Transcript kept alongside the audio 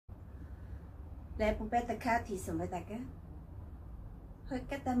Les poupées de quartier送俾大家。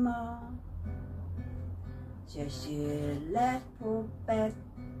Regarde-moi, je suis les poupées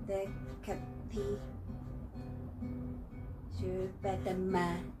de quartier. Je vais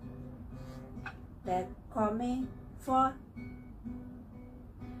demain de combien fois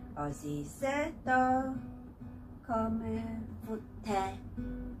aussi c'est comme foutais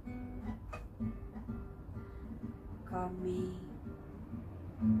comme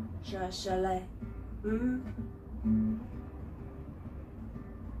je serai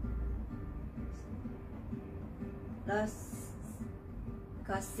le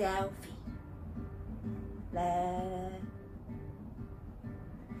selfie les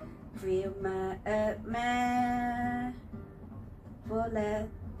films mais pour les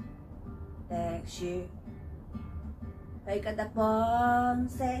textes regarde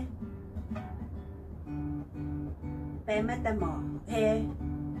penser permettez-moi et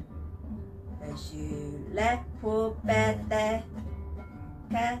je suis les poupées de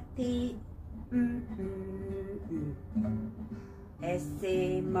quartier. Et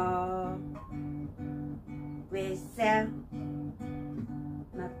c'est mon vaisselle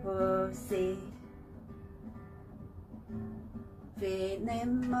m'a poussé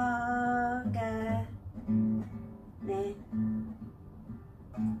finalement gagné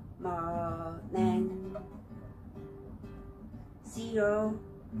mon zéro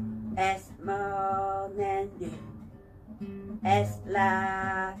est mon ennemi. Est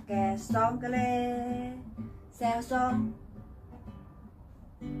la question que les saisons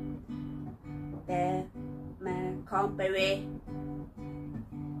de me comparer.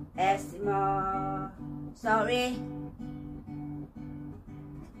 Est mon sorry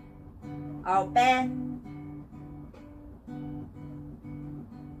open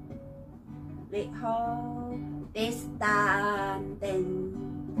the whole distancing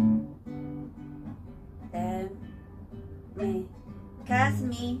then me cast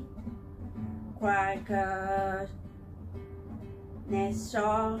me quartier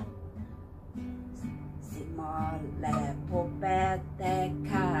nation c'est moi les poupées de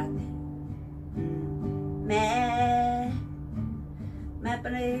quartier mais ma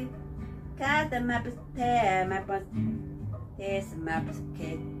petite carte ma petite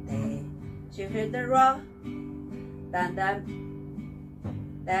je fais de roi dans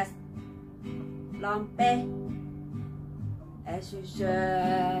das lampé et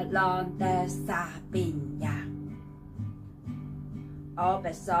je l'entends sa pigne au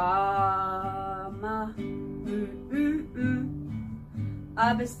besama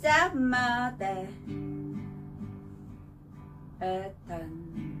au besama de et un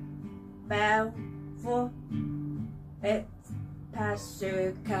beau fou et parce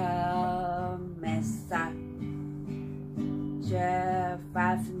que ça je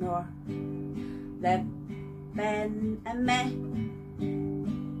fais noir le peine aimée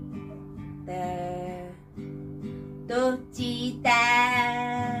de tout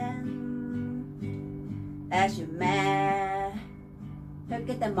titane et je mets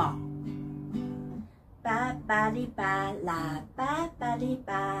regarde-moi papali pala papali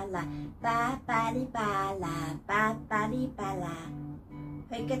pala papali pala papali pala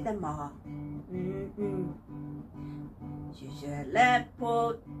regarde-moi je le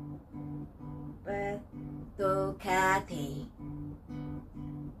poupée de quartier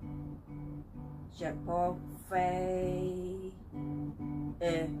je peux faire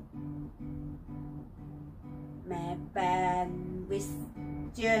mes peines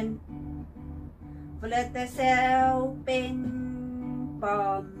vision Flette ping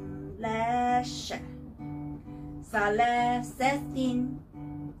pong lèche ça laisse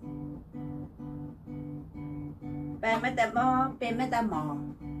permettez-moi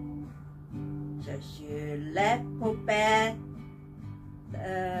je suis les poupées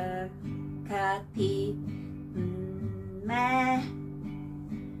de quartier mais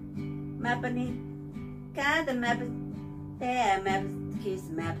ma petite carte ma petite kiss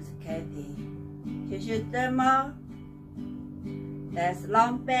ma petite Katie je suis tellement les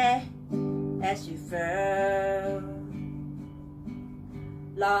lampes les cheveux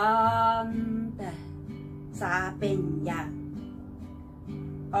l'onde sa pigne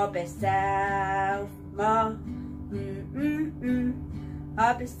observe-moi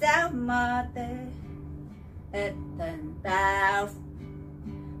observe-moi et un beau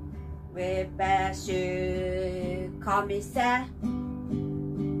monsieur commissaire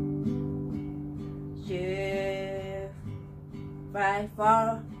je vais for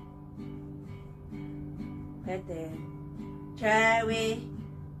the cherry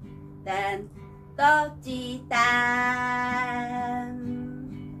then Tochi-tan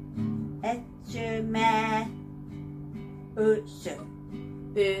et je 不是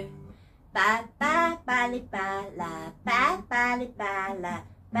不，巴巴巴里巴拉，巴巴里巴拉，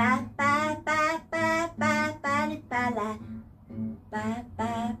巴巴巴巴巴巴里巴拉，巴巴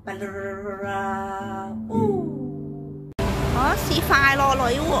巴啦我是快樂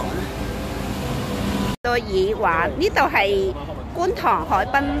女王。到耳環呢度係觀塘海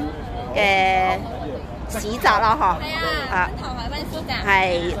濱嘅市集啦，嗬。係啊，觀塘海濱市集。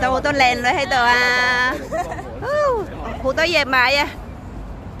係，都好多靚女喺度啊！好多嘢買啊！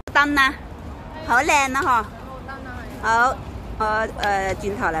燈啊，好靚啊，嗬。好，我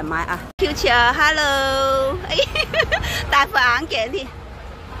轉頭嚟買啊。跳跳 ，hello， 戴副眼鏡添，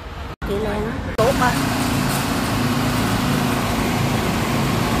幾靚啊！好啊！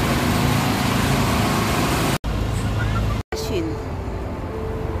船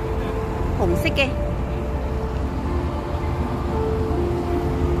紅色嘅。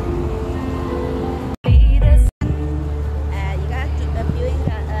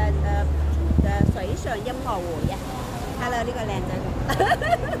水上音樂會啊 ！Hello， 呢個靚仔。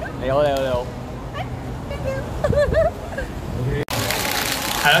你好，你好，你好。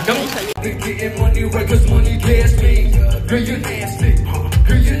係啦，咁。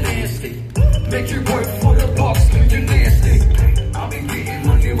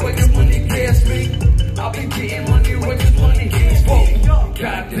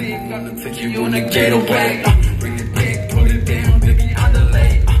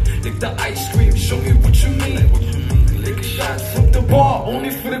The ice cream, show me what you mean. Lick shots from the bar,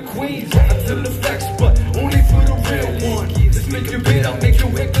 only for the queens. I tell the facts, but only for the real one. Let's make you bitter, make you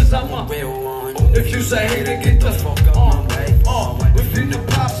wet, cause I'm a real one. If you's a hater, get the fuck on. Within the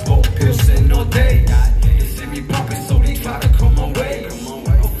pop, smoke pills in all day. You see me poppin', so they try to come my way.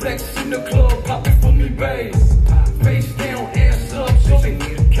 I'm flexin' the club, poppin' for me, babe. Face down, ass up, show me.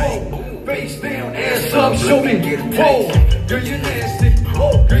 Whoa, face down, ass up, show me. Whoa, girl, you nasty.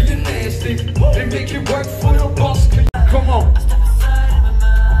 Girl, you nasty. They make you work for the boss. Come on.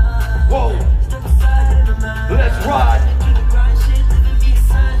 Whoa. Let's ride.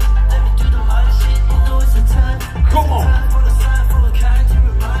 Come on.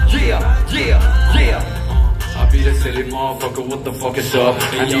 Yeah, yeah, yeah. I be the silly motherfucker, what the fuck is up?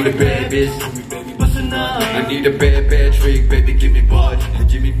 I need a bad bitch. I need a bad trick, baby, give me butt.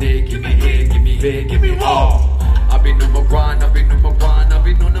 Give me neck, give me head, give me head, give me all. I've been on my grind, I've been on my grind, I've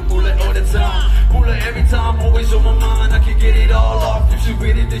been on the moolah all the time. Moolah every time, always on my mind, I can get it all off. If she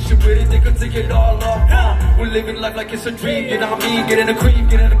with it, then she with it, they can take it all off. We're living life like it's a dream, you know what I mean? Get in the cream,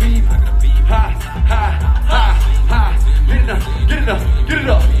 get in the beam. Ha, ha, ha, ha. Get it up, get it up, get it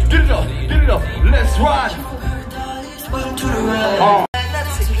up, get it up, get it up. Let's ride.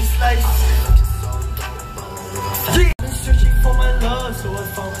 Searching for my love, so I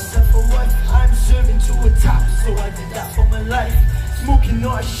found myself a wife. I'm serving to a top, so I did that for my life. Smoking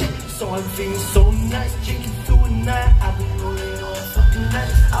all shit, so I'm feeling so nice. Drinking through the night, I've been rolling all fucking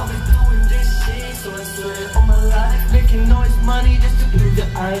night. I've been doing this shit, so I swear it on my life. Making noise, money, just to prove that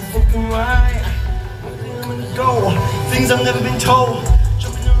I ain't fucking right. I'm gonna go, things I've never been told.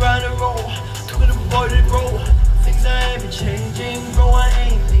 Jumping around the road, talking about the road. Things I ain't been changing, bro, I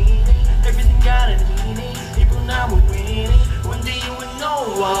ain't leaning. Everything got a meaning. Now we're winning. One day you will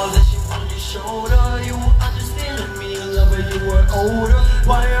know all that shit on your shoulder. You will understand the meaning of love when you were older.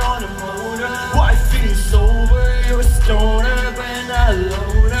 While you're on a motor, why feeling sober? You're a stoner, but not a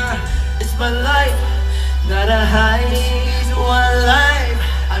loner. It's my life, not a high. It's one life,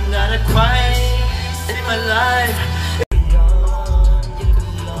 I'm not a Christ. It's my life.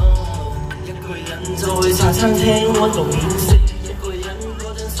 一個人在茶餐廳溫度顯色，一個人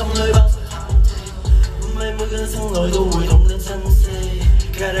嗰陣心裏爆實喊。每個人生來都會懂得珍惜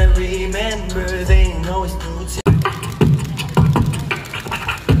Gotta remember they know it's new to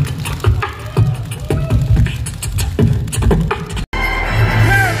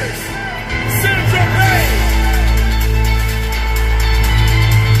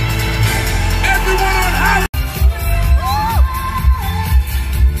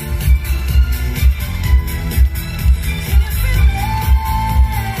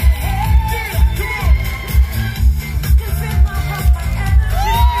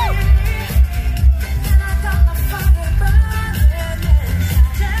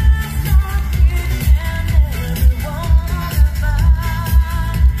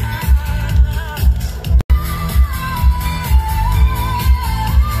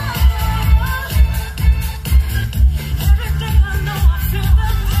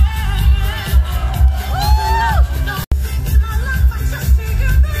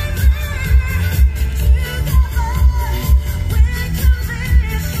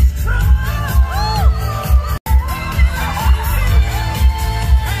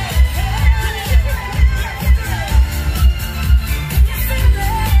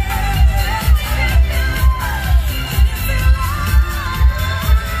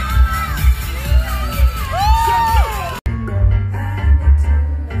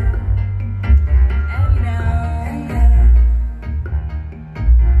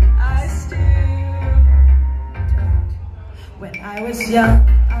young,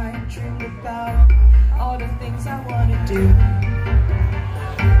 I dreamed about all the things I wanna do.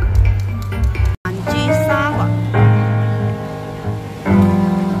 弹珠沙滑，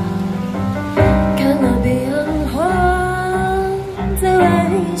看了变化的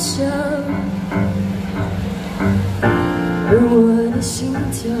微笑，而我的心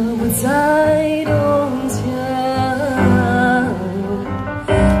跳不再动摇。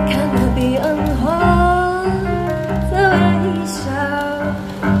看了变化的微笑。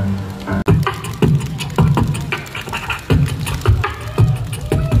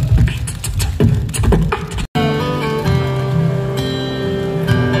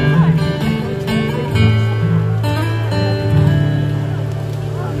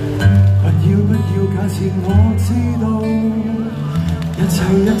我知道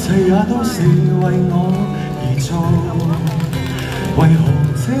一切也都是為我而做，為何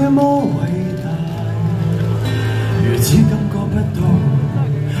這麼偉大？如此感覺不到，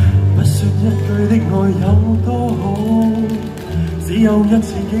不說一句的愛有多好，只有一次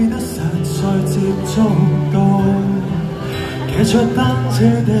記得實在接觸到，騎着單車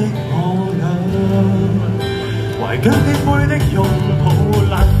的我倆，懷舊的背的擁抱，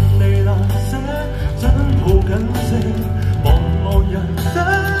難離難捨。真抱緊些，茫茫人生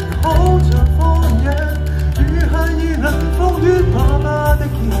好像荒野，如孩兒能伏於爸爸的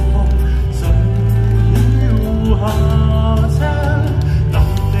肩膀，誰要下車？難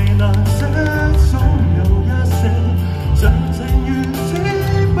離難捨，總有一些，盡情如此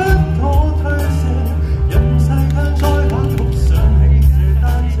不可推卸。任世間再反覆想起這單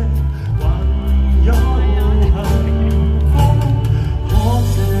車，還有幸福可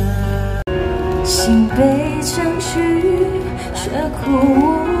借。心被占据，却哭无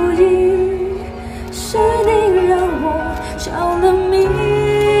语，是你让我着了迷。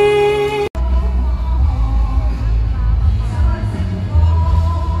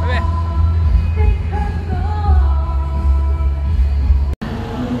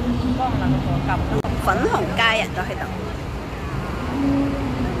粉紅家人都喺度。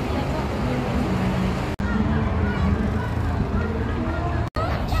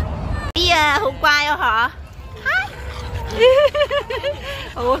好乖哦，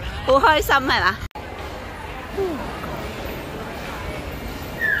嗬！好開心係嘛？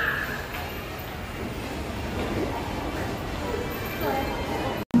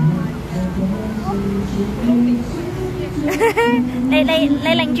你擰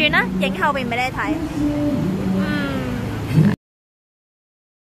轉啦，影後邊俾你睇。